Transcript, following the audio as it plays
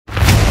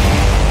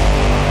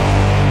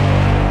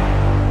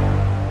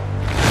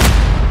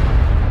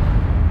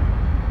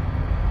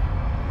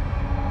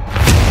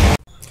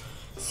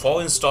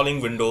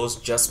installing Windows,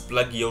 just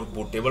plug your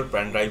bootable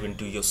pen drive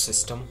into your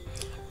system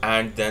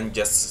and then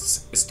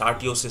just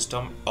start your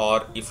system,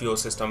 or if your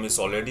system is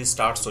already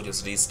start, so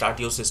just restart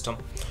your system.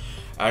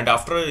 And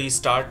after a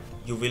restart,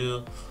 you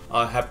will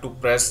have to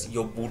press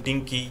your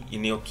booting key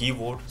in your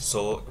keyboard.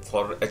 So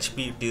for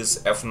HP it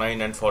is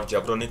F9 and for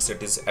Jabronix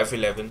it is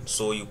F11,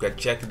 so you can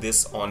check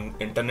this on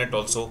internet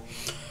also.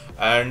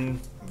 And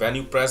when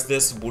you press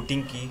this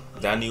booting key,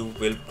 then you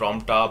will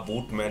prompt a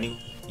boot menu.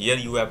 Here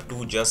you have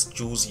to just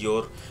choose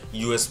your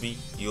USB,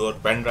 your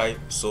pen drive.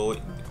 So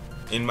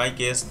in my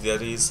case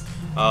there is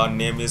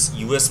name is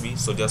USB,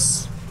 so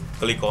just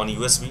click on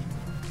USB,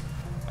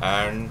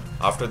 and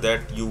after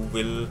that you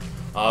will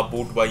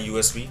boot by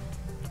USB.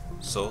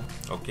 So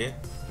okay,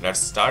 let's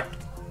start.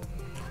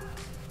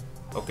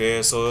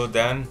 Okay, so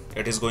then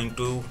it is going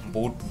to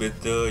boot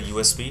with the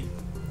USB,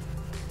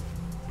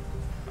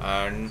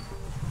 and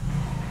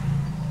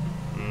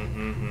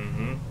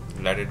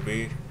let it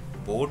be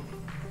boot.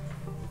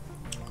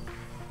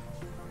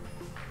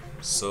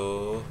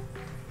 So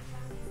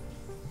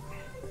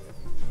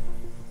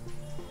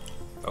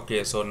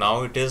okay, so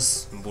now it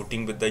is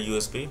booting with the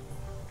USB,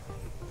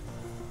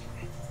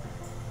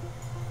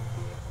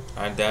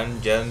 and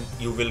then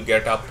you will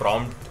get a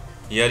prompt.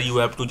 Here you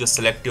have to just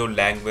select your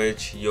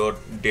language, your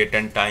date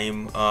and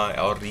time,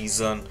 or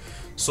region.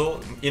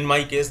 So in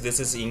my case this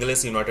is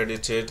English,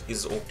 United States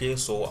is okay,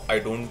 so I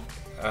don't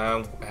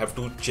have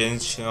to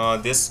change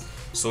this.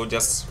 So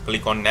just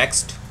click on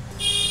next.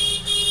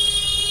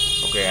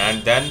 Okay,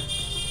 and then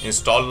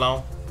install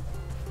now.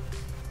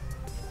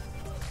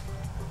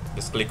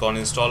 Just click on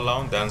install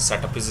now, then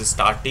setup is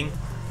starting,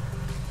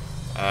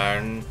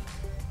 and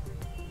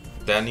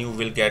then you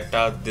will get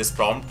this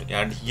prompt.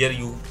 And here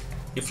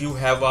if you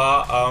have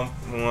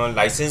a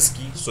license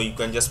key, so you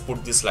can just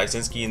put this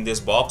license key in this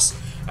box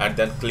and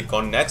then click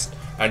on next.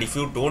 And if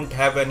you don't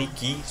have any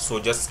key, so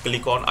just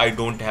click on I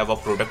don't have a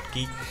product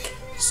key,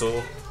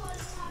 so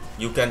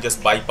you can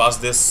just bypass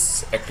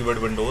this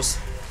activate Windows.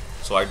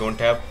 So I don't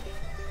have.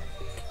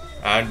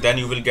 And then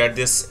you will get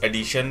this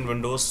edition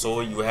Windows, so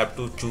you have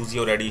to choose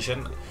your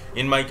edition.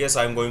 In my case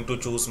I'm going to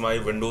choose my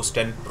Windows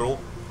 10 Pro.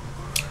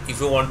 If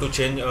you want to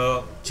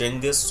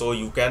change this, so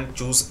you can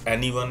choose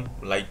anyone,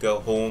 like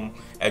home,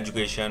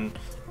 education,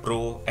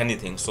 pro,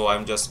 anything. So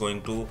I'm just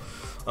going to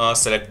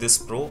select this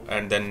Pro,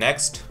 and then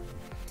next.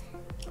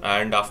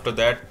 And after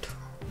that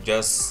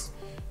just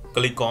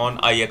click on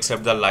I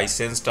accept the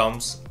license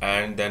terms,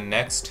 and then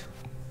next,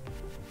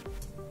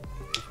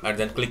 and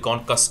then click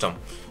on custom.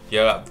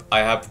 Here I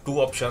have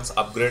two options,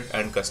 upgrade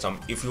and custom.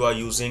 If you are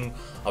using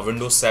a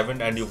Windows 7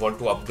 and you want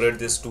to upgrade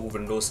this to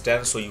Windows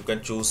 10, so you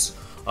can choose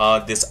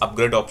this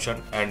upgrade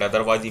option. And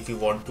otherwise if you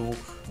want to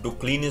do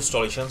clean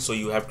installation, so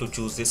you have to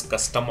choose this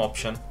custom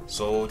option.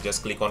 So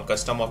just click on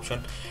custom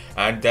option,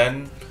 and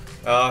then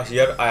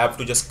here I have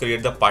to just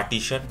create the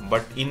partition.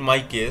 But in my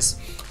case,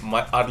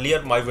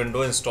 my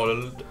window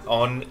installed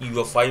on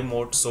UEFI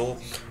mode, so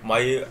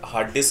my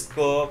hard disk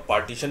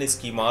partition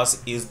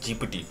schemas is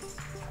GPT,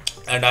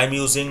 and I'm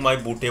using my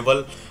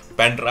bootable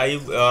pen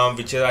drive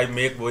which I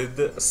make with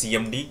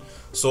CMD,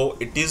 so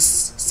it is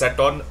set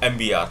on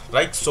MBR,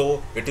 right?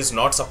 So it is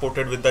not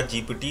supported with the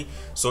GPT,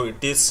 so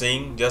it is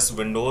saying just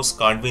Windows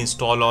can't be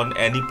installed on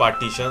any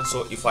partition.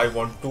 So if I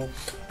want to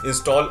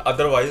install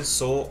otherwise,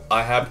 so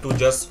I have to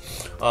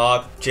just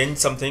change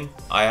something.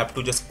 I have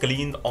to just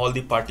clean all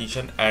the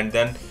partition and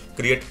then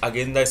create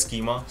again the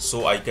schema,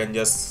 so I can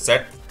just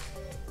set.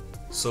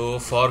 So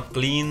for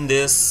clean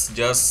this,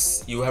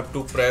 just you have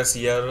to press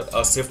here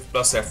Shift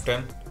plus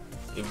F10.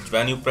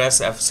 When you press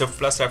Shift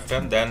plus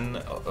F10, then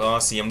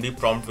CMD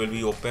prompt will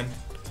be open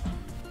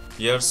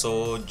here.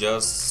 So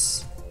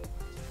just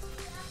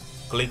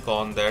click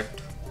on that.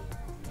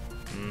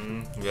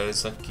 Where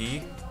is the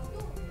key?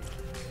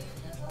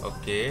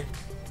 Okay,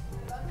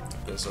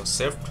 so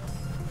Shift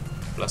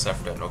plus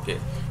F10. Okay,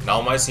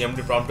 now my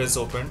CMD prompt is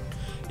open.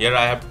 Here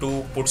I have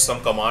to put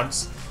some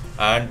commands,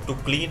 and to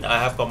clean I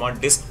have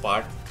command disk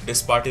part.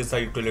 Disk part is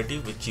the utility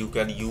which you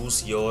can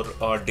use your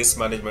disk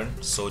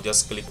management. So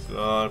just click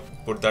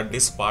put the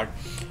disk part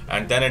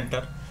and then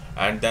enter,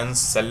 and then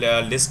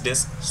list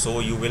disk, so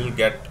you will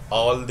get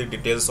all the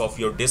details of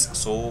your disk.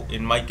 So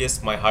in my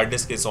case my hard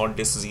disk is on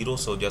disk 0,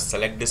 so just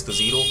select disk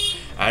 0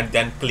 and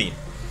then clean.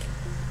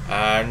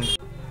 And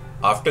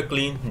after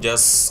clean,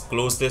 just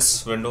close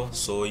this window,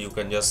 so you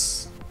can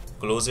just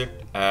close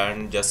it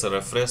and just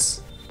refresh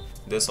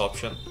this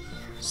option.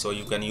 So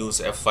you can use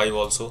F5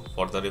 also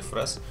for the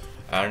refresh,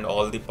 and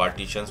all the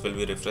partitions will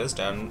be refreshed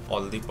and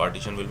all the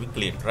partition will be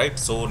clean, right?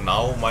 So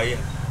now my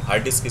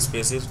hard disk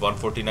space is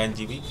 149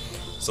 GB.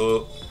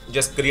 So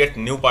just create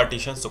new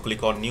partition, so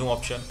click on new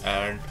option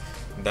and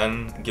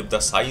then give the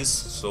size.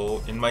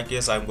 So in my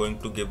case I'm going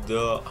to give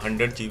the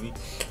 100 GB,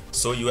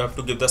 so you have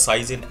to give the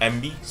size in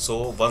MB,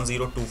 so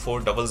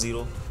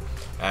 102400,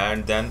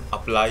 and then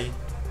apply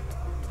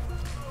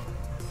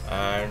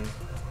and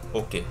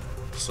okay.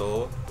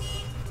 So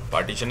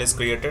partition is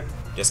created.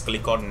 Just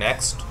click on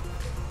next,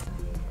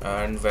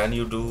 and when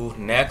you do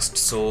next,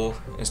 so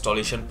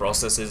installation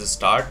process is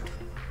start.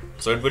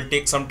 So it will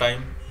take some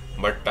time,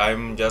 but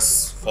I'm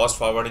just fast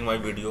forwarding my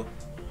video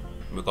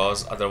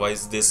because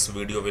otherwise this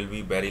video will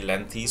be very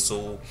lengthy.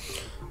 So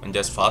and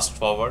just fast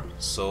forward.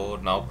 So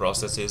now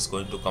process is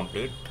going to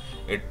complete.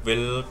 It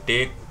will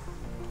take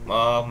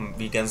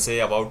we can say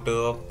about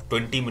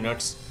 20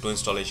 minutes to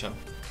installation.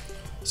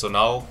 So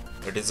now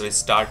it is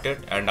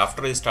restarted, and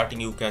after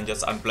restarting you can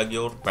just unplug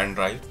your pen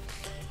drive,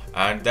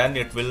 and then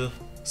it will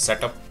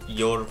set up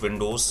your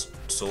Windows.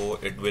 So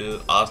it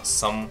will ask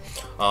some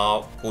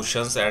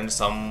questions and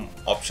some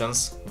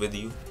options with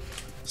you.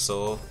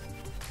 So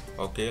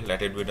okay,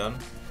 let it be done.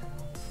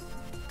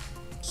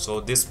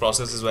 So this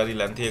process is very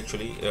lengthy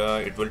actually.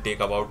 It will take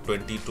about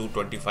 20 to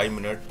 25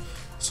 minutes.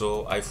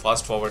 So I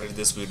fast forwarded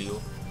this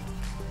video.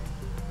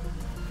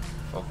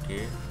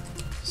 Okay,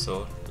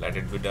 so let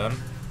it be done.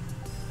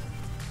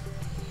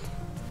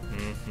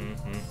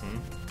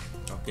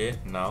 Okay,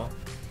 now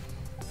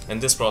in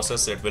this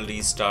process it will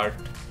restart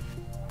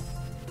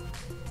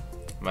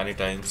many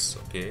times.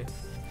 Okay,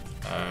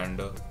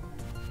 and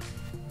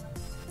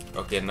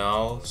okay,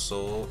 now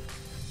so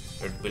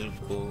it will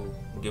go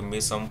give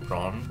me some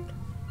prompt,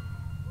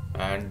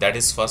 and that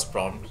is first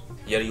prompt.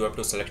 Here you have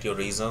to select your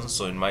region.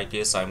 So in my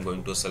case I'm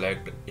going to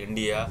select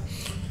India.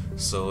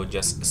 So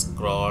just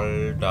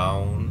scroll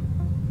down.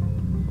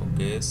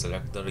 Okay,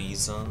 select the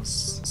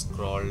regions,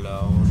 scroll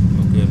down.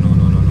 Okay, no,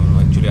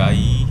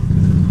 actually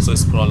so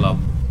scroll up.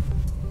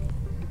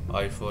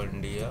 I for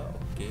India.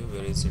 Okay,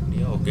 where is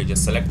India? Okay,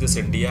 just select this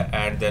India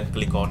and then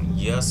click on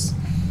yes.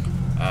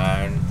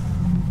 And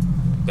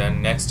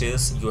then next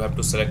is you have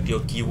to select your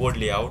keyword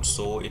layout.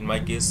 So in my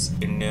case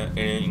in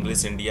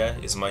English India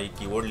is my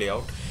keyword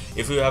layout.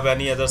 If you have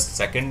any other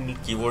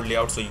second keyword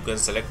layout, so you can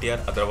select here,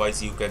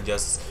 otherwise you can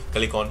just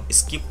click on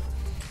skip.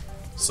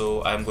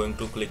 So I am going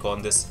to click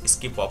on this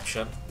skip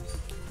option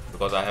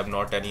because I have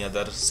not any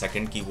other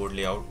second keyboard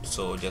layout.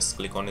 So just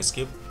click on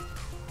skip,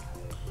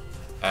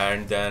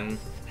 and then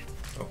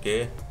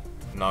okay,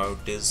 now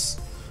it is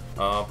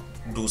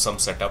do some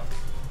setup.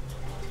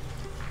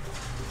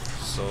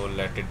 So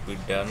let it be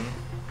done.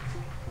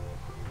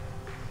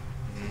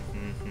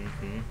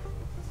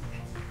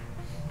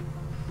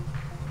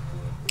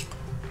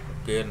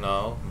 Okay,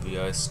 now we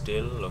are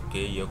still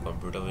okay. Your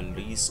computer will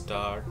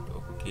restart.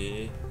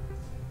 Okay,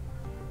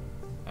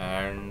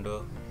 and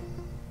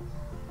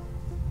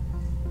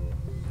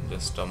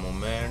just a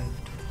moment,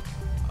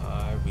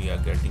 we are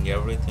getting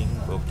everything.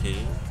 Okay,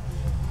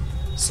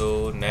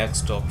 so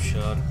next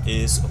option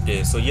is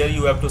okay. So here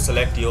you have to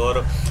select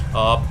your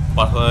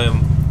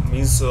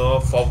means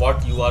for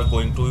what you are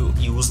going to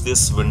use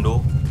this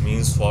window,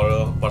 means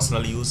for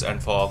personal use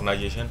and for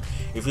organization.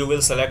 If you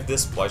will select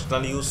this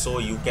personal use, so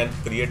you can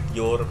create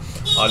your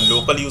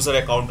local user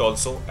account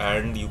also,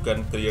 and you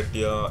can create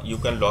you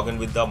can log in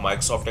with the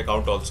Microsoft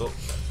account also.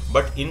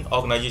 But in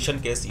organization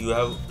case you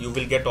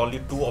will get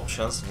only two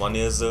options. One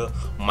is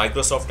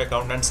Microsoft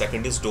account and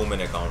second is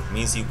domain account,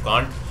 means you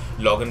can't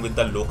log in with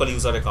the local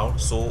user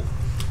account. So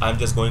I'm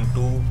just going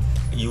to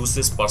use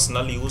this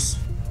personal use,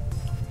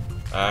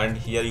 and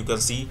here you can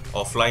see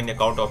offline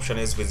account option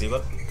is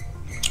visible.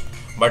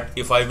 But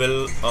if I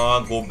will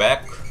go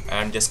back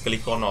and just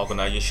click on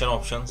organization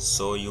options,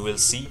 so you will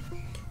see,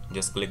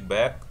 just click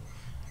back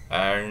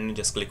and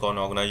just click on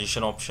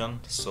organization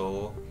option.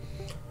 So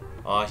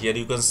here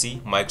you can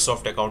see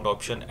Microsoft account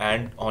option,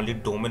 and only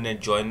domain and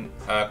join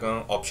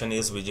option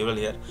is visible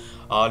here.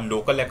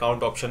 Local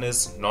account option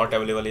is not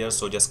available here.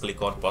 So just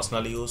click on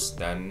personal use,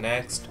 then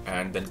next,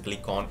 and then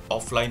click on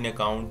offline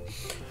account,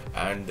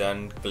 and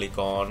then click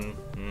on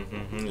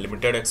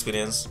limited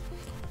experience,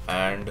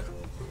 and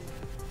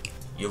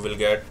you will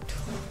get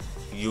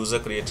user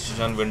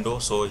creation window.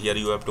 So here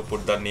you have to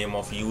put the name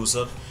of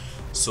user.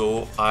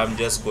 So I'm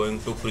just going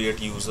to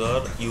create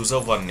user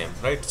one name,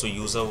 right? So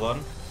user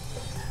one,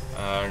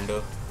 and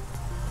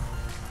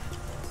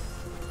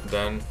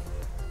then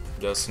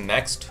just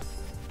next.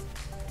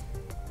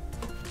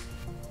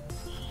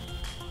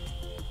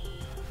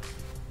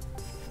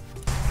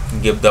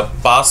 Give the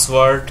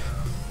password.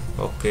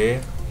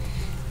 Okay,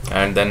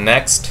 and then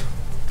next,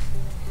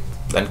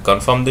 then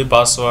confirm the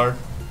password,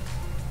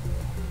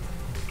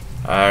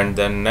 and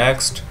then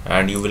next,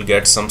 and you will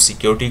get some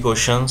security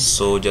questions.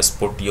 So just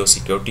put your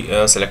security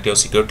select your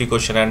security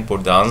question and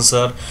put the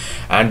answer,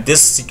 and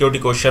this security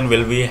question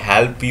will be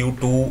help you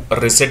to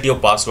reset your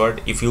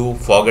password if you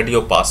forget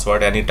your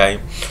password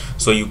anytime.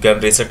 So you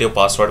can reset your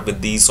password with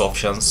these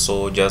options.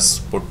 So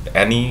just put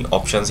any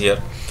options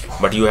here,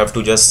 but you have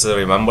to just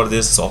remember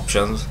these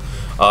options,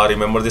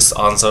 remember these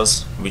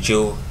answers which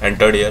you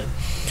entered here.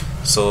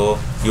 So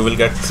you will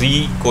get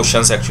 3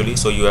 questions actually.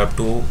 So you have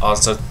to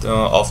answer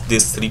of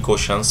these 3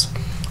 questions,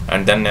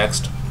 and then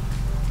next.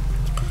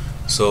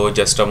 So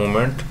just a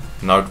moment,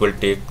 now it will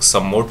take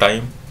some more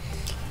time,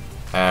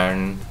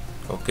 and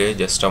okay,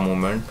 just a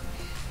moment,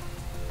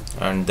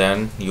 and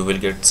then you will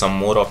get some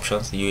more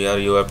options.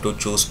 You have to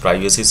choose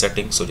privacy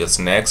settings. So just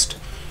next,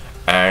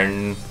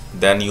 and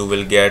then you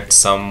will get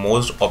some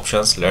more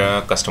options,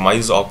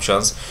 customized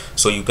options.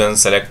 So you can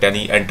select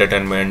any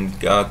entertainment,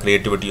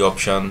 creativity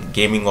option,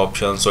 gaming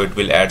option. So it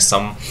will add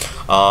some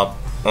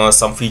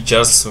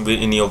features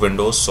in your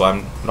windows. So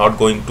I'm not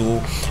going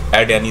to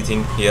add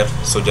anything here,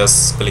 so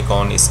just click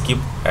on skip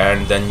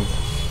and then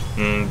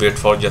wait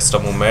for just a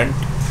moment.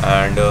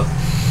 And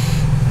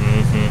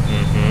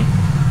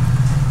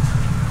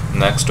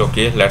next,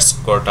 okay, let's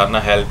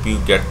Cortana help you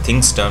get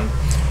things done.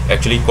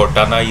 Actually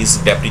Cortana is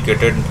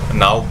deprecated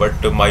now, but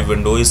my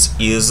Windows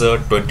is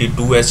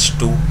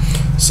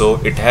 22H2, so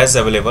it has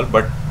available,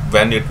 but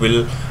when it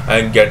will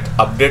get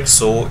update,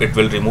 so it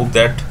will remove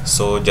that.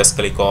 So just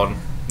click on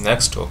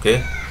next.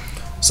 Okay,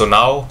 so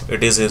now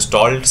it is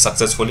installed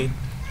successfully.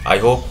 I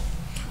hope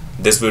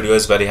this video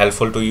is very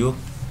helpful to you.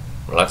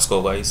 Let's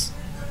go guys.